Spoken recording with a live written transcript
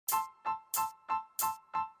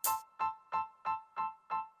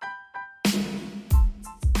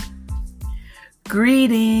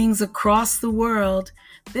Greetings across the world.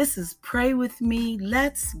 This is Pray With Me.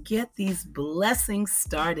 Let's get these blessings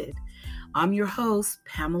started. I'm your host,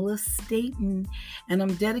 Pamela Staten, and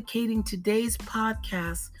I'm dedicating today's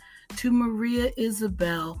podcast to Maria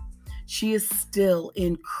Isabel. She is still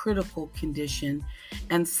in critical condition,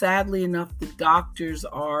 and sadly enough, the doctors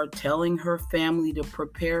are telling her family to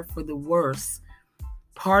prepare for the worst.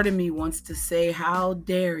 Part of me wants to say, how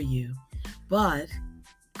dare you? But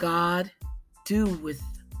God, do with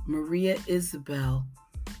Maria Isabel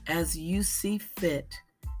as you see fit.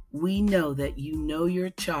 We know that you know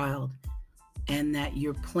your child and that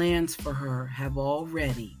your plans for her have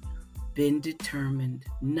already been determined.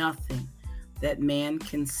 Nothing that man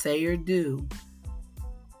can say or do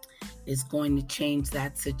is going to change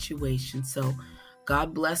that situation. So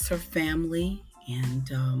God bless her family,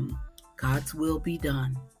 and God's will be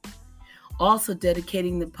done. Also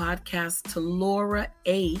dedicating the podcast to Laura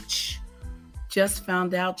H. Just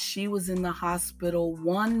found out she was in the hospital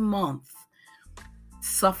 1 month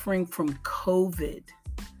suffering from COVID.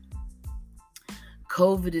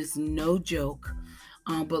 COVID is no joke.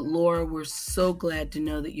 But Laura, we're so glad to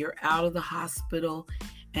know that you're out of the hospital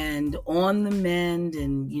and on the mend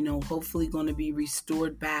and, hopefully going to be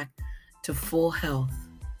restored back to full health.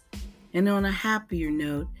 And on a happier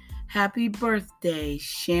note, happy birthday,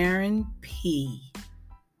 Sharon P.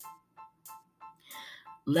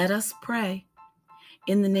 Let us pray.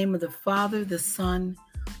 In the name of the Father, the Son,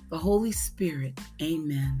 the Holy Spirit.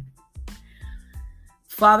 Amen.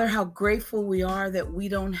 Father, how grateful we are that we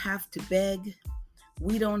don't have to beg.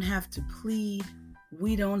 We don't have to plead.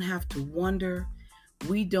 We don't have to wonder.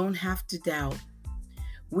 We don't have to doubt.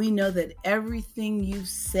 We know that everything you've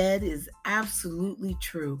said is absolutely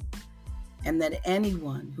true, and that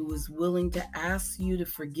anyone who is willing to ask you to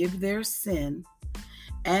forgive their sin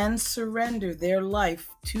and surrender their life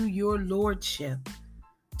to your lordship,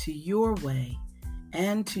 to your way,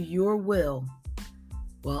 and to your will,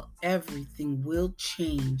 well, everything will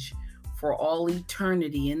change for all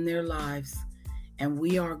eternity in their lives. And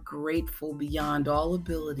we are grateful beyond all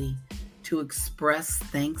ability to express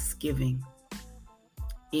thanksgiving.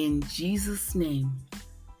 In Jesus' name,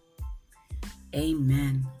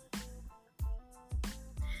 amen.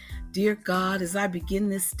 Dear God, as I begin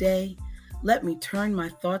this day, let me turn my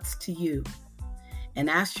thoughts to you and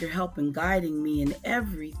ask your help in guiding me in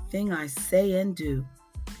everything I say and do.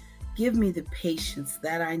 Give me the patience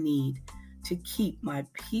that I need to keep my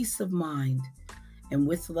peace of mind, and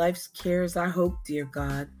with life's cares, I hope, dear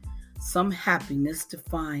God, some happiness to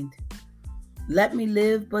find. Let me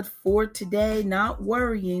live but for today, not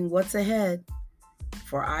worrying what's ahead,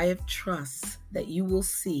 for I have trust that you will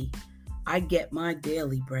see I get my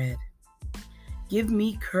daily bread. Give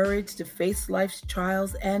me courage to face life's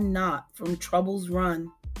trials and not from troubles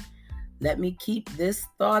run. Let me keep this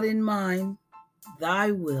thought in mind,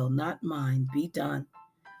 thy will, not mine, be done.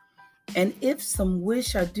 And if some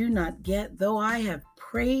wish I do not get, though I have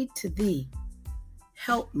prayed to thee,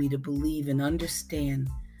 help me to believe and understand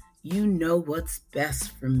you know what's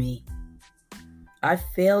best for me. I've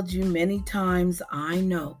failed you many times, I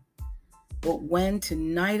know, but when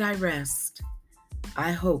tonight I rest,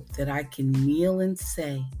 I hope that I can kneel and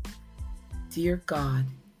say, dear God,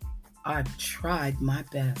 I've tried my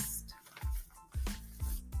best.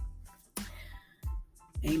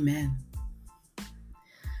 Amen.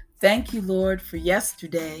 Thank you, Lord, for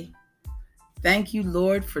yesterday. Thank you,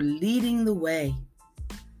 Lord, for leading the way.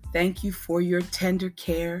 Thank you for your tender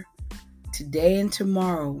care. Today and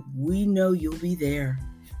tomorrow, we know you'll be there.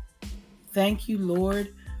 Thank you,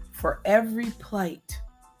 Lord, for every plight.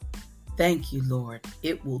 Thank you, Lord,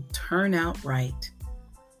 it will turn out right.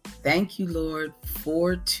 Thank you, Lord,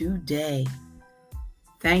 for today.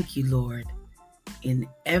 Thank you, Lord, in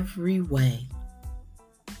every way.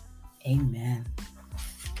 Amen.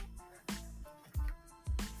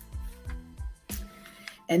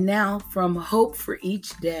 And now from Hope for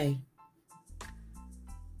Each Day.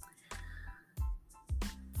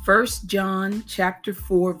 1 John chapter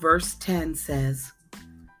 4, verse 10 says,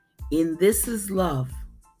 "In this is love,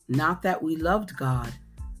 not that we loved God,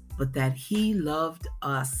 but that he loved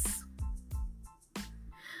us."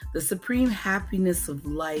 The supreme happiness of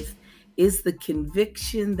life is the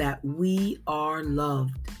conviction that we are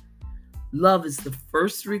loved. Love is the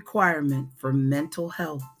first requirement for mental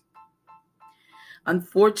health.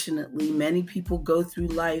 Unfortunately, many people go through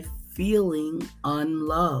life feeling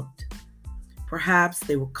unloved. Perhaps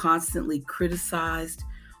they were constantly criticized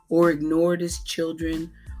or ignored as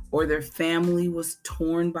children, or their family was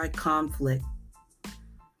torn by conflict.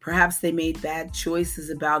 Perhaps they made bad choices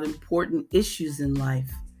about important issues in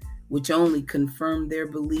life, which only confirmed their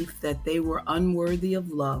belief that they were unworthy of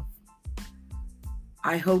love.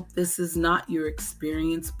 I hope this is not your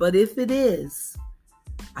experience, but if it is,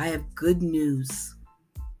 I have good news.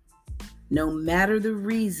 No matter the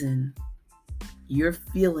reason, your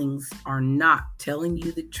feelings are not telling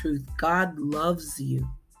you the truth. God loves you.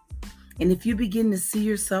 And if you begin to see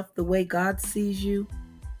yourself the way God sees you,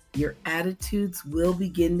 your attitudes will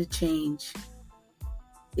begin to change.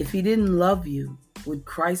 If He didn't love you, would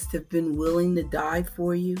Christ have been willing to die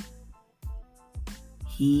for you?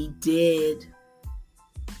 He did.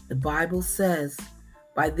 The Bible says,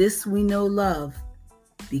 by this we know love,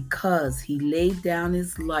 because He laid down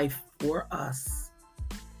His life for us.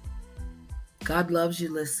 God loves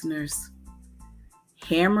you, listeners.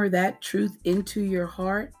 Hammer that truth into your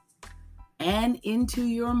heart and into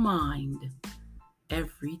your mind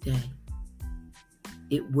every day.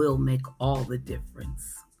 It will make all the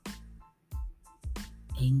difference.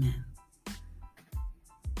 Amen.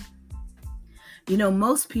 You know,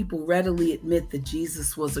 most people readily admit that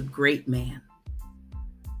Jesus was a great man.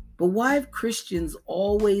 But why have Christians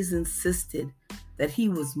always insisted that He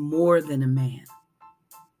was more than a man?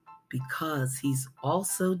 Because He's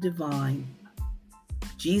also divine.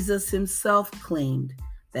 Jesus Himself claimed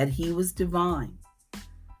that He was divine.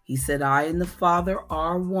 He said, I and the Father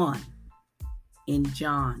are one, in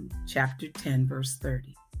John chapter 10, verse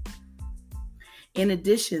 30. In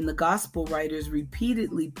addition, the gospel writers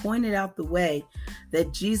repeatedly pointed out the way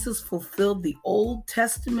that Jesus fulfilled the Old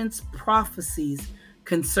Testament's prophecies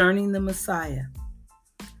concerning the Messiah.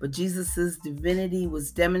 But Jesus' divinity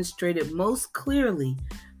was demonstrated most clearly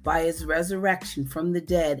by His resurrection from the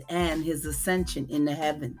dead and His ascension into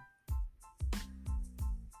heaven.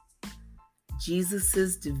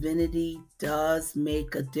 Jesus' divinity does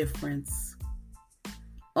make a difference.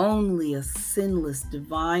 Only a sinless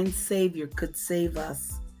divine Savior could save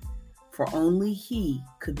us, for only He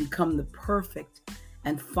could become the perfect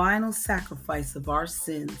and final sacrifice of our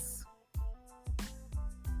sins.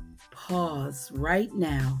 Pause right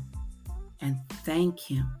now and thank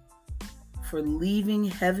Him for leaving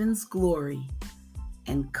heaven's glory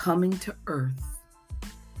and coming to earth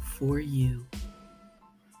for you.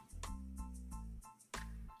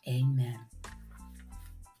 Amen.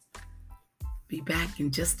 Be back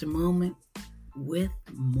in just a moment with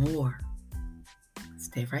more.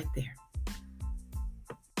 Stay right there.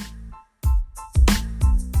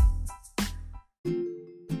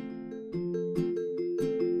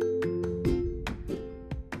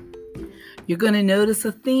 You're going to notice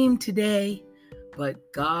a theme today, but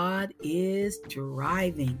God is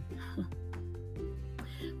driving.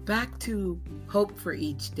 Back to hope for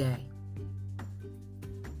each day.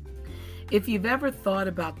 If you've ever thought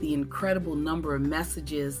about the incredible number of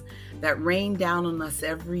messages that rain down on us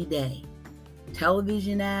every day,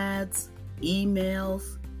 television ads,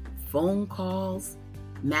 emails, phone calls,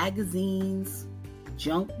 magazines,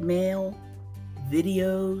 junk mail,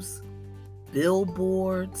 videos,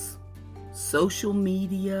 billboards, social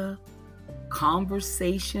media,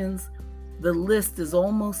 conversations, the list is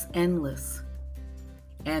almost endless.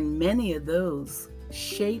 And many of those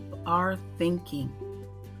shape our thinking.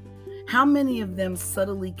 How many of them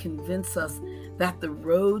subtly convince us that the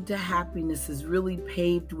road to happiness is really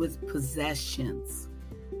paved with possessions,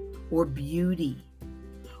 or beauty,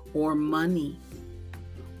 or money,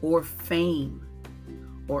 or fame,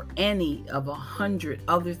 or any of 100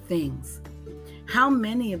 other things? How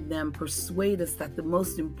many of them persuade us that the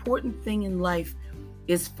most important thing in life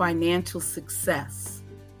is financial success,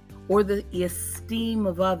 or the esteem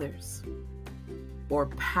of others, or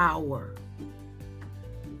power,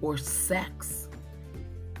 or sex?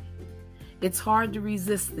 It's hard to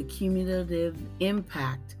resist the cumulative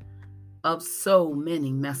impact of so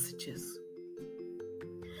many messages.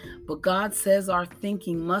 But God says our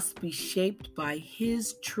thinking must be shaped by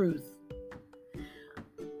His truth.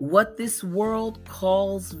 What this world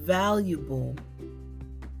calls valuable,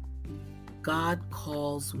 God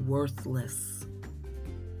calls worthless.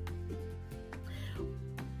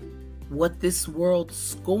 What this world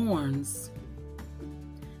scorns,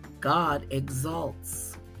 God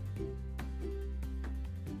exalts.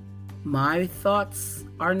 My thoughts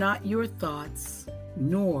are not your thoughts,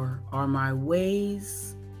 nor are my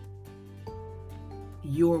ways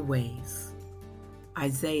your ways.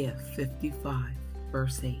 Isaiah 55,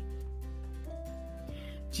 verse 8.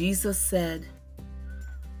 Jesus said,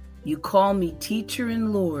 "You call me teacher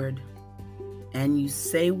and Lord, and you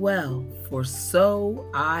say well, for so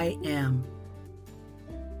I am."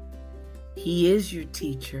 He is your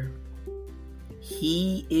teacher.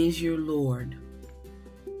 He is your Lord,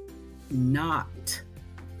 not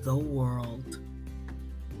the world.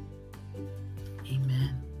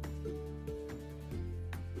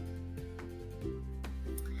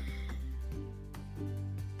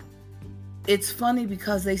 It's funny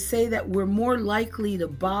because they say that we're more likely to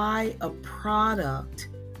buy a product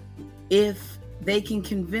if they can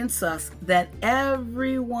convince us that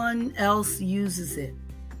everyone else uses it.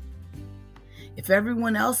 If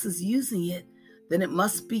everyone else is using it, then it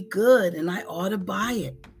must be good and I ought to buy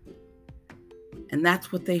it. And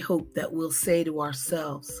that's what they hope that we'll say to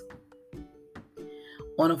ourselves.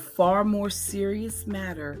 On a far more serious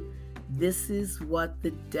matter, this is what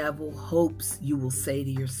the devil hopes you will say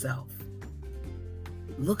to yourself.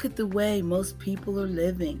 Look at the way most people are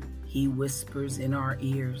living, he whispers in our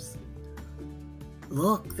ears.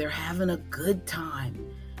 Look, they're having a good time,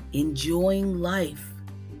 enjoying life,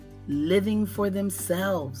 living for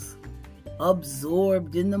themselves,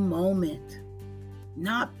 absorbed in the moment,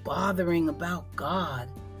 not bothering about God,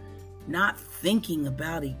 not thinking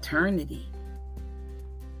about eternity.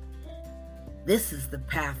 This is the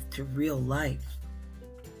path to real life.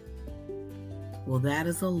 Well, that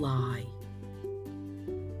is a lie.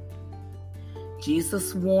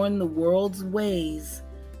 Jesus warned the world's ways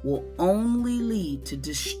will only lead to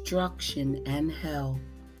destruction and hell.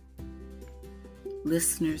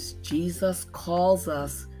 Listeners, Jesus calls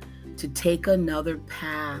us to take another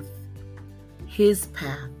path, his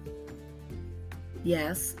path.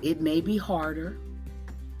 Yes, it may be harder,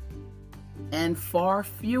 and far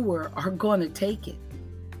fewer are going to take it.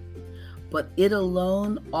 But it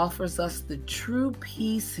alone offers us the true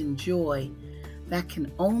peace and joy that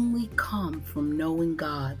can only come from knowing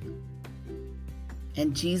God.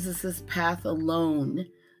 And Jesus' path alone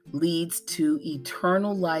leads to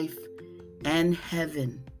eternal life and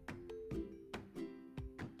heaven.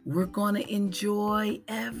 We're going to enjoy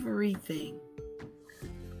everything.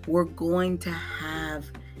 We're going to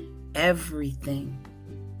have everything.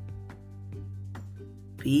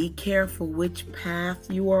 Be careful which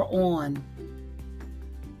path you are on,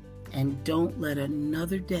 and don't let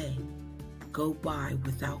another day go by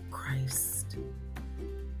without Christ.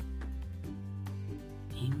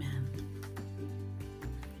 Amen.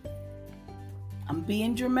 I'm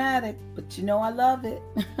being dramatic, but you know I love it.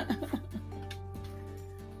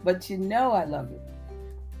 But you know I love it.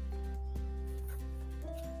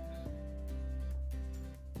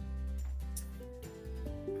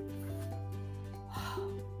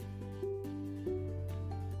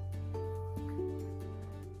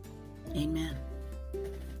 Amen.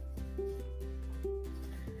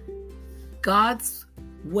 God's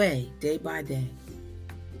way, day by day.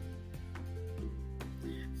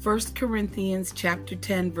 1 Corinthians chapter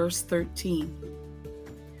 10, verse 13.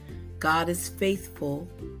 God is faithful,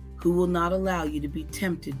 who will not allow you to be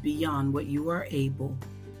tempted beyond what you are able.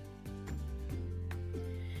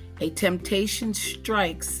 A temptation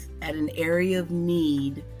strikes at an area of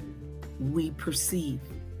need we perceive.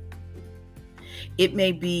 It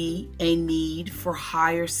may be a need for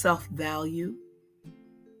higher self-value,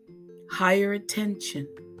 higher attention,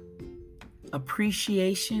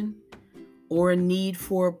 appreciation, or a need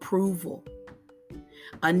for approval,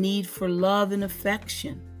 a need for love and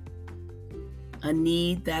affection, a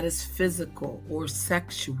need that is physical or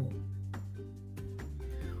sexual,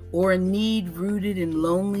 or a need rooted in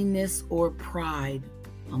loneliness or pride,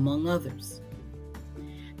 among others.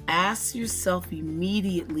 Ask yourself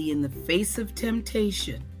immediately in the face of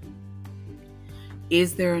temptation,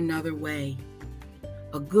 is there another way,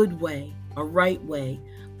 a good way, a right way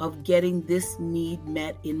of getting this need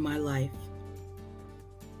met in my life?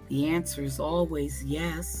 The answer is always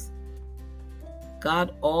yes.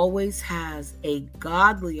 God always has a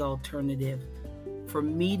godly alternative for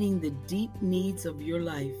meeting the deep needs of your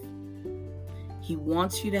life. He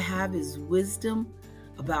wants you to have his wisdom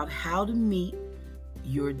about how to meet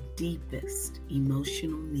your deepest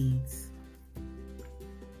emotional needs.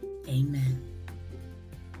 Amen.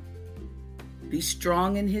 Be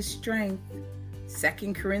strong in his strength.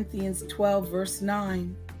 2 Corinthians 12, verse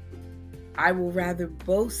 9. I will rather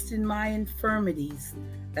boast in my infirmities,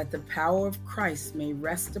 that the power of Christ may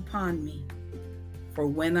rest upon me. For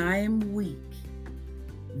when I am weak,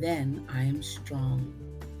 then I am strong.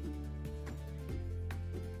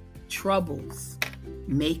 Troubles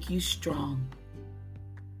make you strong.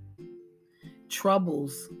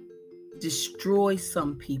 Troubles destroy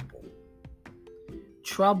some people.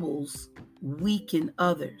 Troubles weaken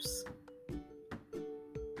others.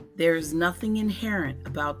 There is nothing inherent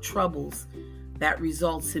about troubles that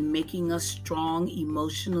results in making us strong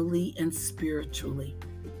emotionally and spiritually.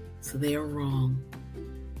 So they are wrong.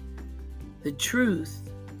 The truth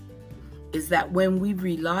is that when we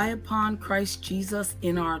rely upon Christ Jesus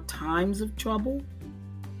in our times of trouble,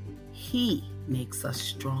 he makes us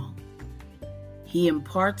strong. He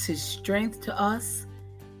imparts his strength to us,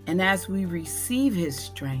 and as we receive his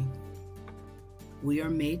strength, we are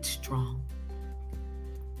made strong.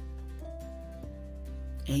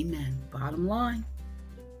 Amen. Bottom line,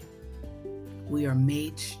 we are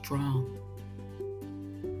made strong.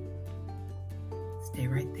 Stay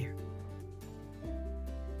right there.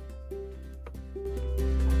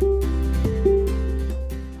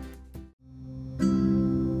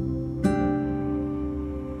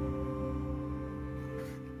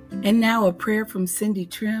 And now a prayer from Cindy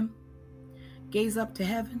Trim. Gaze up to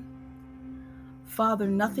heaven. Father,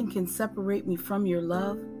 nothing can separate me from your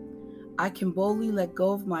love. I can boldly let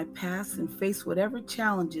go of my past and face whatever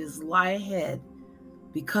challenges lie ahead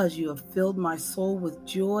because you have filled my soul with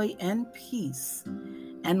joy and peace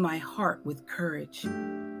and my heart with courage.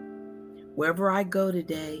 Wherever I go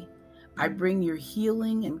today, I bring your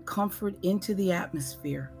healing and comfort into the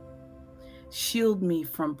atmosphere. Shield me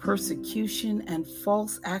from persecution and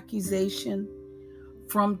false accusation,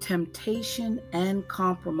 from temptation and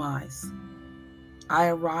compromise. I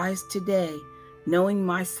arise today knowing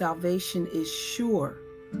my salvation is sure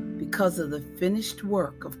because of the finished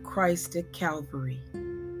work of Christ at Calvary.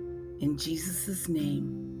 In Jesus'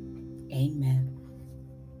 name, amen.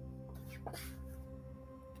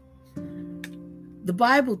 The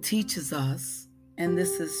Bible teaches us, and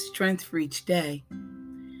this is strength for each day,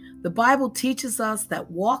 the Bible teaches us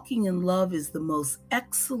that walking in love is the most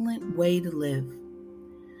excellent way to live.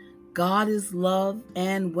 God is love,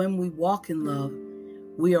 and when we walk in love,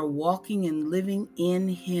 we are walking and living in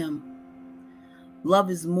Him.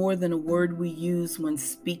 Love is more than a word we use when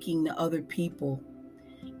speaking to other people.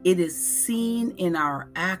 It is seen in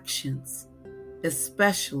our actions,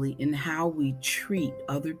 especially in how we treat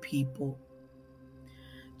other people.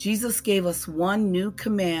 Jesus gave us one new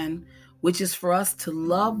command, which is for us to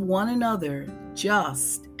love one another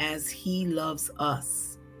just as He loves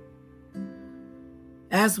us.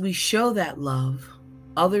 As we show that love,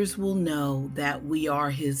 others will know that we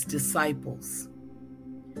are His disciples.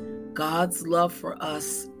 God's love for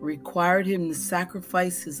us required Him to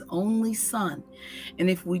sacrifice His only Son. And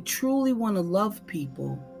if we truly want to love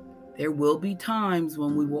people, there will be times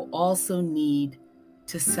when we will also need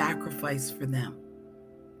to sacrifice for them.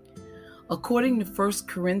 According to 1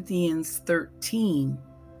 Corinthians 13,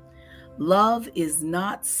 love is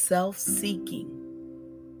not self-seeking.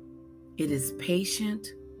 It is patient,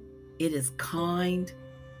 it is kind,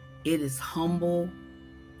 it is humble,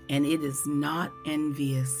 and it is not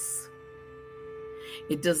envious.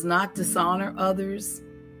 It does not dishonor others.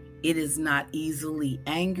 It is not easily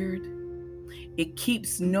angered. It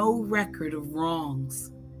keeps no record of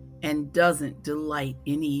wrongs and doesn't delight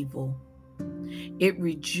in evil. It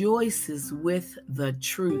rejoices with the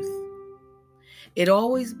truth. It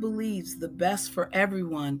always believes the best for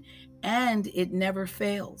everyone, and it never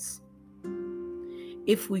fails.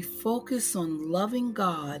 If we focus on loving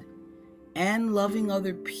God and loving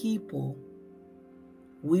other people,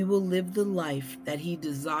 we will live the life that He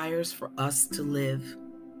desires for us to live.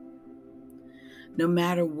 No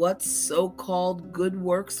matter what so-called good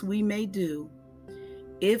works we may do,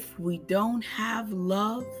 if we don't have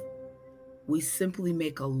love, we simply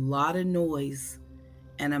make a lot of noise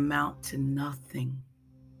and amount to nothing.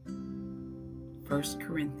 1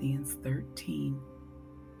 Corinthians 13.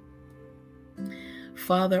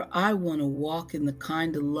 Father, I want to walk in the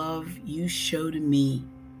kind of love you show to me,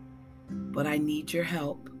 but I need your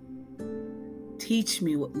help. Teach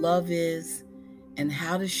me what love is and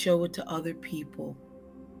how to show it to other people.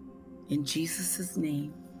 In Jesus'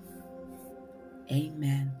 name,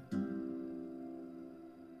 amen.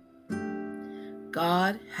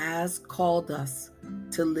 God has called us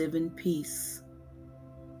to live in peace.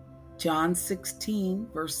 John 16,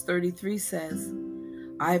 verse 33 says,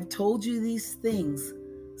 I have told you these things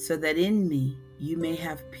so that in me you may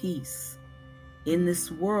have peace. In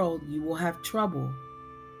this world you will have trouble,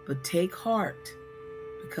 but take heart,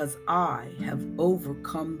 because I have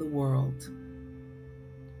overcome the world.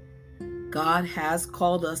 God has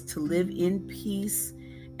called us to live in peace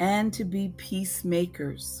and to be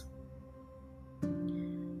peacemakers.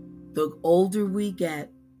 The older we get,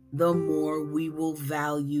 the more we will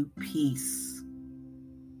value peace.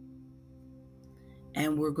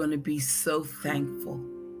 And we're going to be so thankful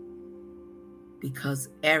because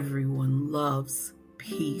everyone loves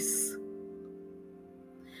peace.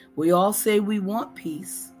 We all say we want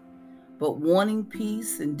peace, but wanting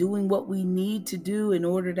peace and doing what we need to do in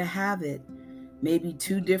order to have it may be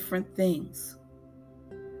two different things.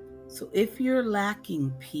 So if you're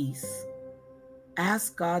lacking peace,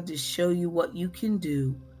 ask God to show you what you can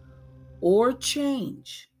do or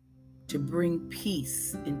change to bring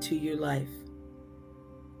peace into your life.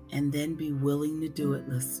 And then be willing to do it,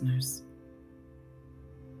 listeners.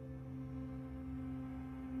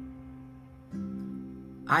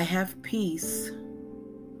 I have peace.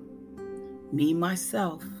 Me,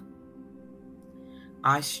 myself.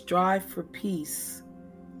 I strive for peace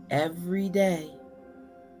every day.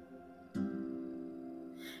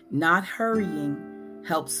 Not hurrying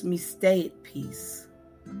helps me stay at peace,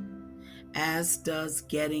 as does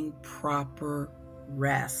getting proper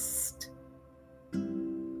rest.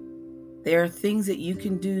 There are things that you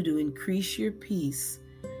can do to increase your peace,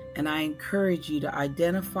 and I encourage you to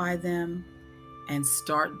identify them and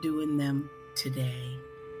start doing them today.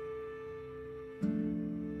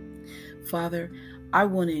 Father, I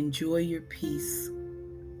want to enjoy your peace.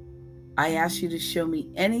 I ask you to show me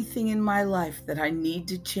anything in my life that I need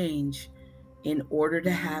to change in order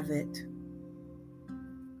to have it.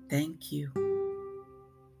 Thank you.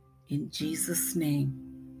 In Jesus' name,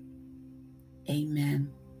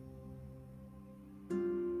 amen.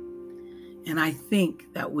 And I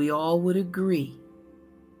think that we all would agree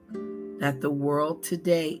that the world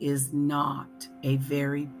today is not a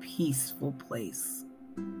very peaceful place.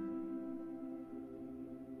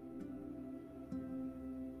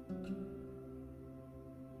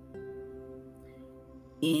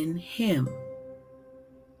 In Him,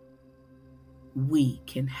 we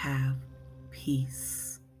can have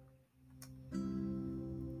peace.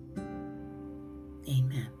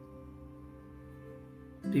 Amen.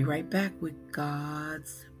 Be right back with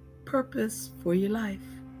God's purpose for your life.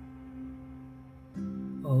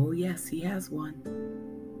 Oh, yes, He has one.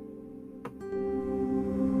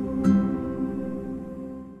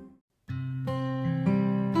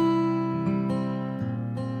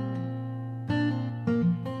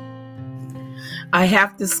 I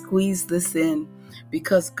have to squeeze this in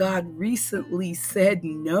because God recently said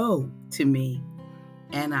no to me,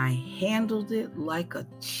 and I handled it like a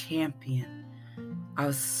champion. I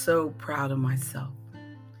was so proud of myself.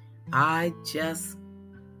 I just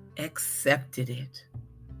accepted it.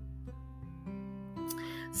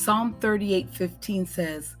 Psalm 38:15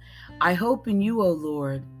 says, I hope in you, O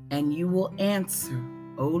Lord, and you will answer,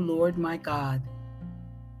 O Lord my God.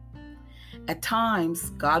 At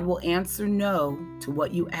times, God will answer no to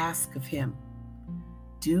what you ask of Him.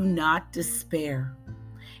 Do not despair.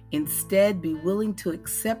 Instead, be willing to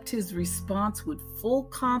accept His response with full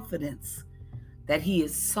confidence that He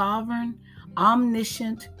is sovereign,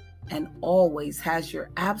 omniscient, and always has your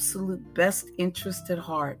absolute best interest at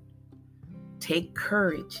heart. Take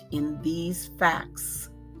courage in these facts.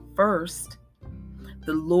 First,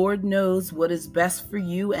 the Lord knows what is best for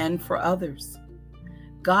you and for others.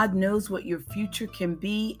 God knows what your future can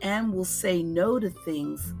be and will say no to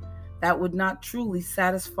things that would not truly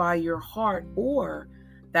satisfy your heart or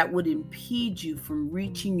that would impede you from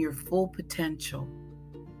reaching your full potential.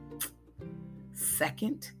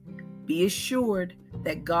 Second, be assured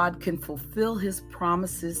that God can fulfill His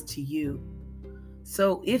promises to you.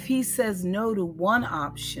 So if He says no to one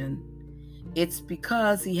option, it's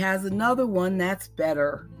because He has another one that's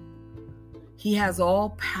better. He has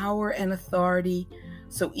all power and authority.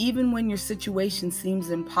 So even when your situation seems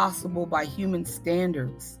impossible by human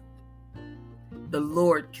standards, the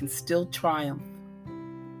Lord can still triumph.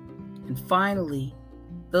 And finally,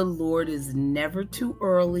 the Lord is never too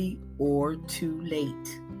early or too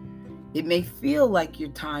late. It may feel like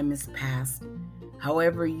your time is past.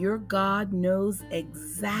 However, your God knows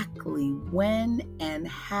exactly when and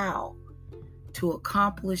how to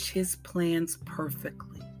accomplish His plans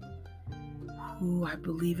perfectly. Ooh, I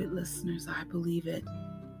believe it, listeners. I believe it.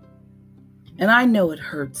 And I know it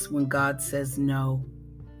hurts when God says no.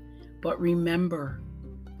 But remember,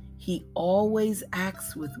 He always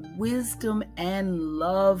acts with wisdom and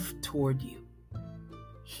love toward you.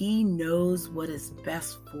 He knows what is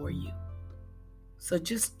best for you. So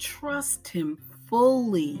just trust Him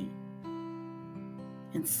fully.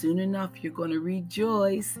 And soon enough, you're going to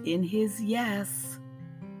rejoice in His yes.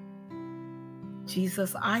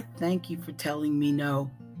 Jesus, I thank you for telling me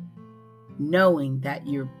no, knowing that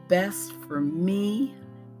your best for me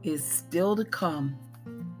is still to come.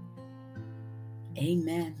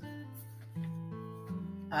 Amen.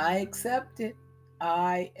 I accept it.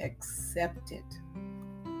 I accept it.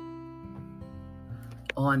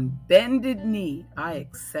 On bended knee, I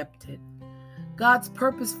accept it. God's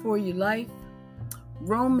purpose for your life,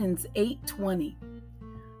 Romans 8:20.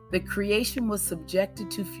 The creation was subjected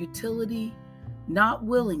to futility, not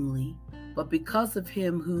willingly, but because of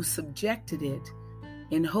Him who subjected it,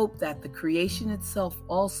 in hope that the creation itself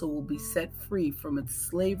also will be set free from its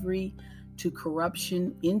slavery to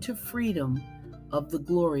corruption into freedom of the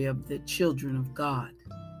glory of the children of God.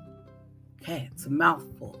 Okay, it's a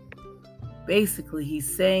mouthful. Basically,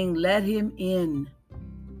 He's saying, let Him in.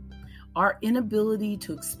 Our inability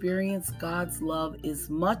to experience God's love is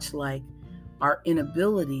much like our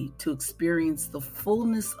inability to experience the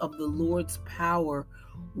fullness of the Lord's power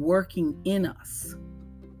working in us.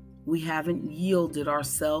 We haven't yielded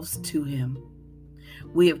ourselves to Him.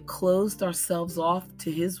 We have closed ourselves off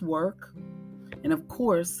to His work. And of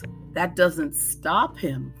course, that doesn't stop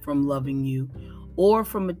Him from loving you or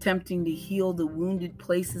from attempting to heal the wounded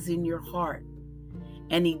places in your heart.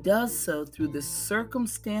 And He does so through the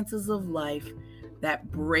circumstances of life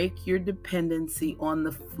that break your dependency on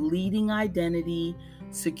the fleeting identity,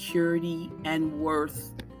 security, and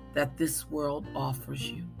worth that this world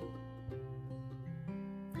offers you.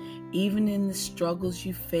 Even in the struggles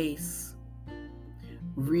you face,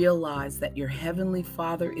 realize that your Heavenly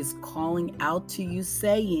Father is calling out to you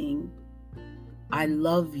saying, I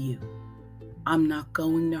love you. I'm not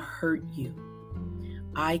going to hurt you.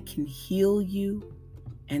 I can heal you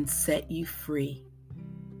and set you free.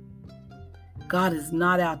 God is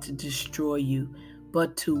not out to destroy you,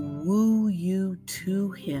 but to woo you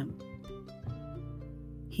to Him.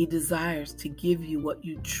 He desires to give you what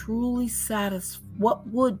would truly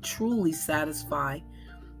satisfy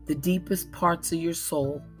the deepest parts of your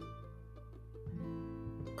soul.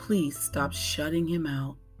 Please stop shutting Him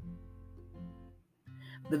out.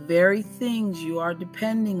 The very things you are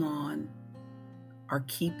depending on are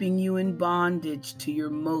keeping you in bondage to your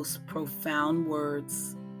most profound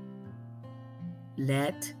words.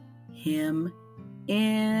 Let Him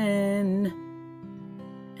in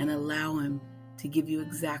and allow Him to give you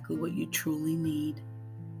exactly what you truly need.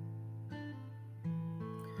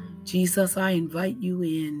 Jesus, I invite you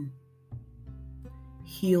in.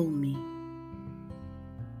 Heal me.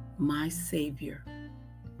 My Savior,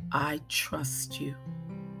 I trust you.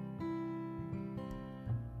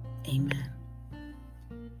 Amen.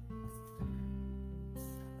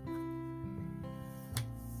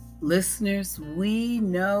 Listeners, we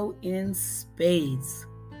know in spades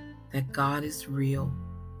that God is real.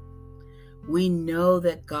 We know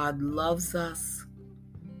that God loves us.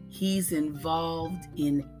 He's involved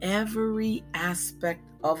in every aspect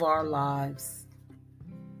of our lives.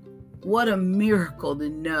 What a miracle to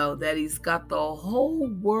know that He's got the whole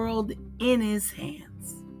world in His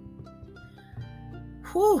hands.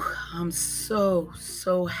 Whew, I'm so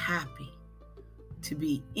happy to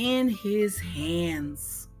be in His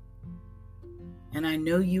hands. And I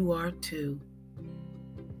know you are too.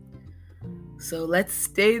 So let's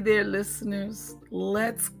stay there, listeners.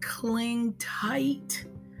 Let's cling tight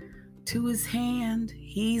to His hand.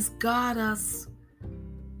 He's got us.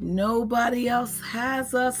 Nobody else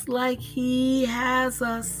has us like He has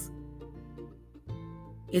us.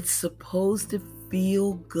 It's supposed to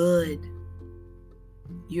feel good.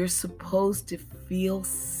 You're supposed to feel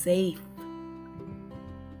safe.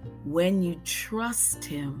 When you trust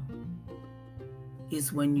Him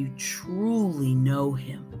is when you truly know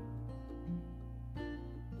Him.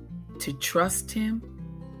 To trust Him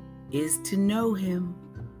is to know Him.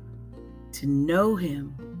 To know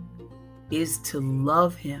Him is to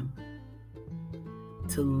love Him.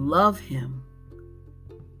 To love Him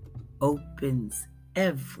opens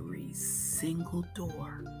every single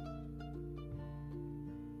door.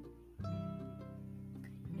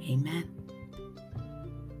 Amen.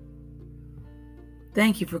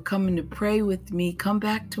 Thank you for coming to pray with me. Come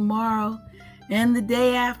back tomorrow and the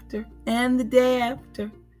day after and the day after.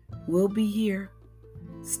 We'll be here.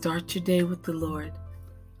 Start your day with the Lord.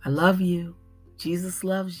 I love you. Jesus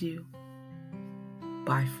loves you.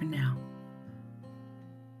 Bye for now.